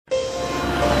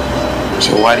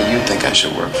So why do you think I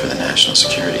should work for the National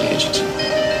Security Agency?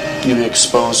 You'd be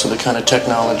exposed to the kind of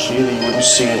technology that you wouldn't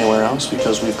see anywhere else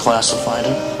because we've classified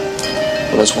it.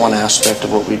 Well, that's one aspect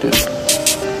of what we do.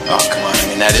 Oh, come on. I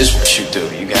mean, that is what you do.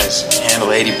 You guys handle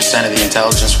 80% of the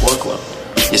intelligence workload.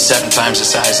 You're 7 times the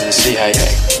size of the CIA.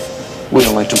 We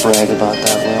don't like to brag about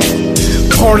that, Will.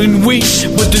 Pardon we,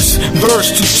 but this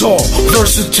verse too tall,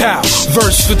 versatile,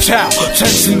 verse fatale,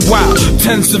 tense and wild,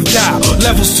 tens of dial,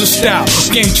 levels to style,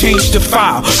 game change the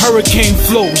file, hurricane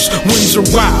flows, winds are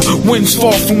wild, winds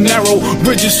fall from narrow,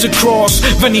 bridges to cross,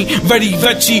 veni, vedi,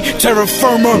 veci, terra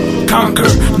firma, conquer,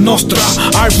 nostra,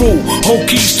 I rule, whole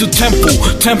keys to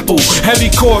temple, heavy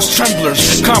cause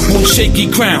tremblers, compo shaky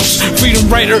grounds, freedom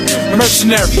writer,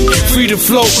 mercenary, free to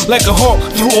flow like a hawk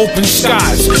through open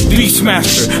skies,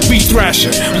 beastmaster, beat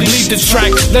thrasher, lead the track,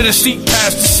 let us seek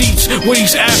past the seats where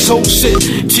these assholes sit,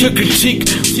 to critique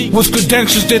with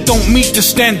credentials that don't meet the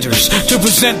standards, to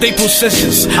present they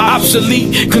possessions,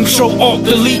 obsolete, control alt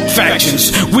delete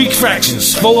factions, weak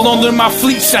fractions, fold under my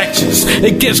fleet sections,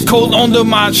 it gets cold under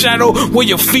my shadow where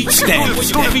your feet stand.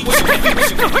 Through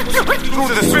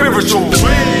the spiritual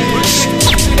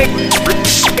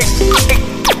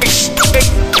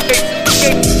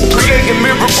creating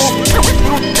miracles through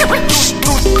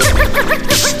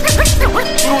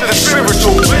the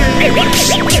spiritual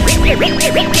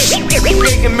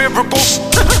creating miracles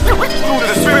through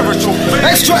the spiritual.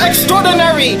 Extra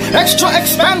extraordinary, extra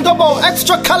expandable,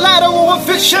 extra collateral,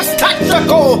 vicious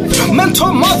tactical,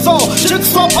 mental muscle,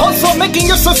 jigsaw puzzle, making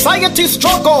your society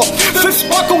struggle. Fifth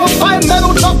sparkle with 5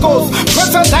 metal knuckles,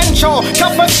 presidential,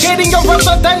 confiscating your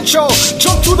residential.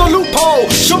 Jump to the loophole,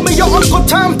 show me your Uncle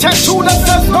Tom tattoo that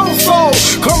says no soul.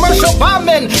 Commercial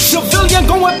bombing, civilian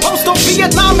going postal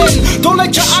Vietnaming. Don't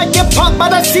let your eye get popped by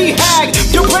that sea hag.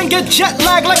 Your brain get jet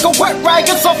lag like a wet rag,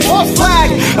 it's a false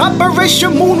flag.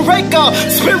 Operation Moonraker,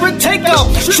 spirit taker,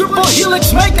 triple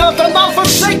helix maker, the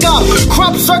non-forsaker.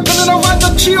 Crop circling around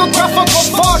the geographical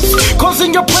thoughts,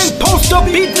 causing your brain post to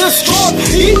be distraught.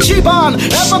 Ichiban,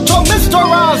 Avatar, Mr.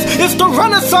 Oz, it's the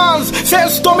Renaissance,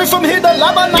 sand storming from here to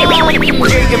Lebanon.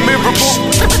 Creating miracles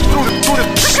through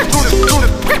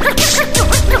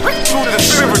the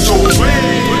spiritual.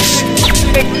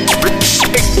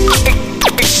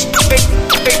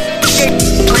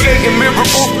 Creating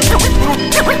miracles through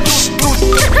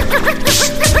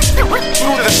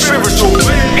the spiritual.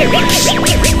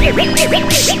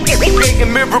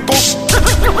 Creating miracles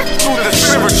through the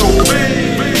spiritual.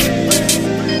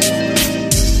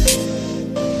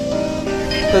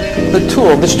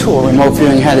 This tool, remote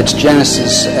viewing, had its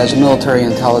genesis as a military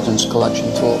intelligence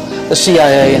collection tool. The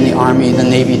CIA and the Army, the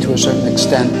Navy to a certain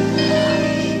extent,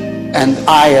 and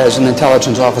I, as an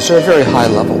intelligence officer, at very high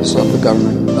levels of the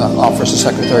government, officer,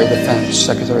 Secretary of Defense,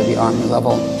 Secretary of the Army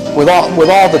level, with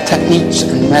all the techniques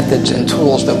and methods and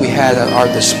tools that we had at our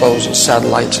disposal,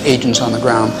 satellites, agents on the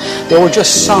ground, there were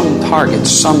just some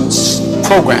targets, some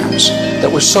programs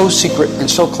that were so secret and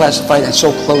so classified and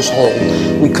so close hold,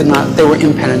 they were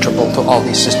impenetrable to all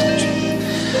these systems.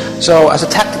 So as a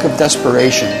tactic of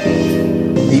desperation,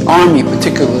 the Army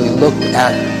particularly looked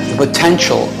at the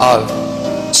potential of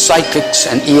psychics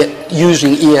and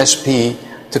using ESP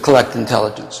to collect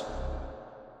intelligence.